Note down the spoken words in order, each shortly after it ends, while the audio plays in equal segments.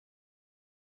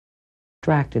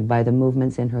distracted by the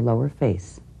movements in her lower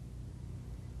face.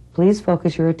 Please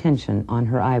focus your attention on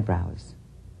her eyebrows.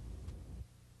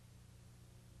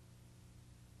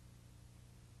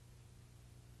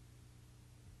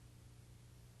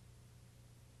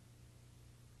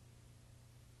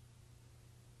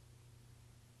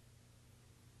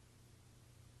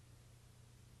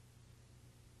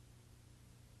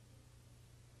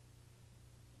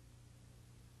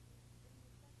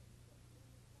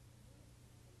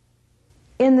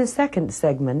 In the second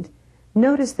segment,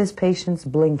 notice this patient's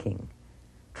blinking.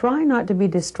 Try not to be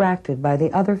distracted by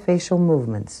the other facial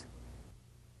movements.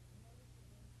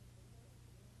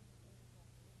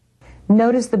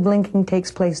 Notice the blinking takes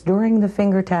place during the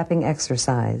finger tapping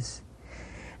exercise.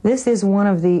 This is one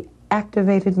of the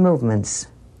activated movements.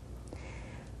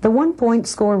 The 1-point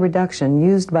score reduction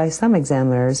used by some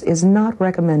examiners is not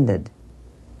recommended.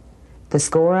 The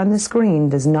score on the screen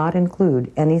does not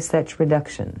include any such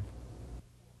reduction.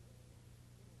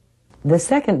 The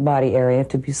second body area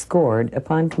to be scored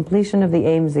upon completion of the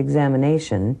Ames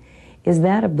examination is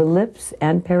that of the lips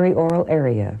and perioral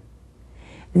area.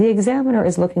 The examiner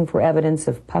is looking for evidence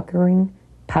of puckering,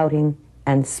 pouting,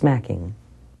 and smacking.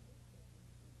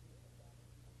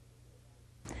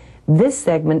 This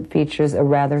segment features a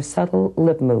rather subtle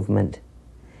lip movement.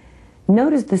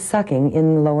 Notice the sucking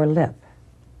in the lower lip.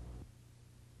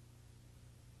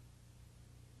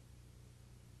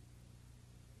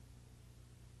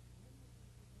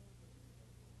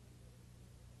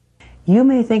 You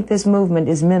may think this movement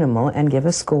is minimal and give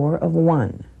a score of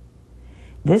 1.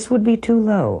 This would be too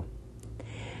low.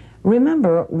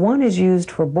 Remember, 1 is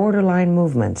used for borderline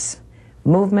movements,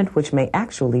 movement which may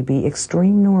actually be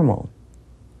extreme normal.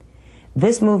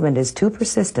 This movement is too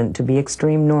persistent to be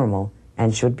extreme normal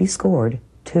and should be scored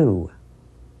 2.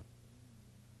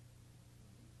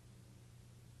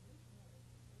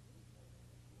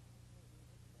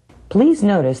 Please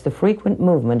notice the frequent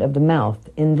movement of the mouth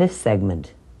in this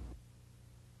segment.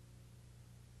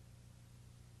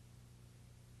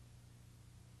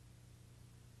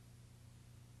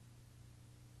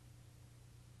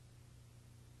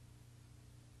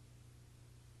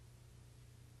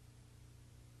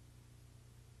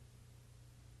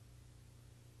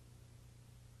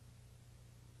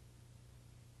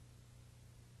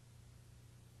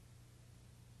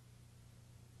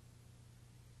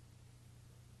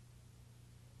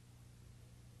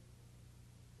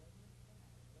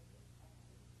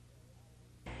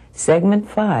 Segment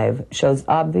 5 shows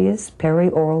obvious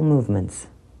perioral movements.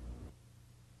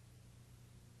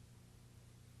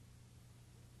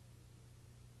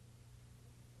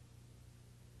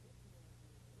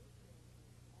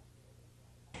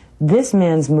 This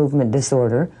man's movement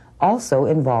disorder also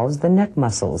involves the neck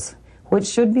muscles, which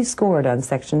should be scored on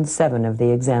Section 7 of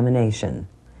the examination.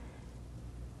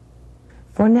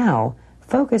 For now,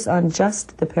 focus on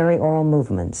just the perioral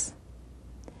movements.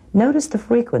 Notice the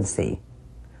frequency,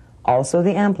 also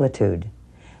the amplitude,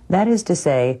 that is to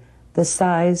say, the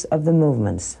size of the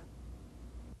movements.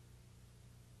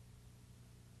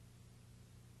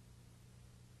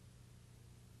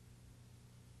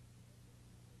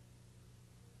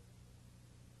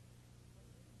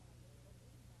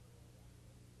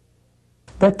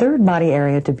 The third body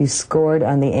area to be scored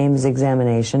on the Ames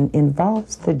examination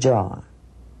involves the jaw.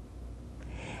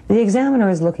 The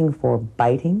examiner is looking for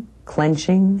biting,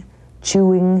 clenching,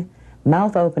 chewing,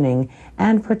 mouth opening,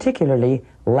 and particularly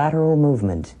lateral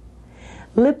movement.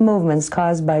 Lip movements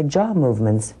caused by jaw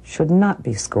movements should not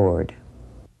be scored.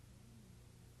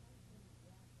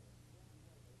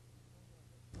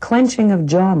 Clenching of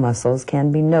jaw muscles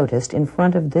can be noticed in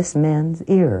front of this man's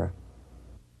ear.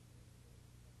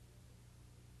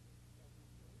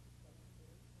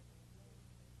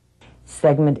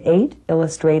 Segment 8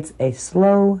 illustrates a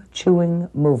slow chewing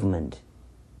movement.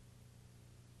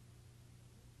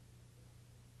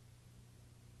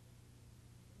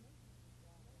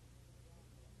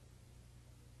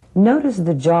 Notice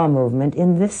the jaw movement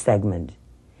in this segment.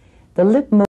 The lip movement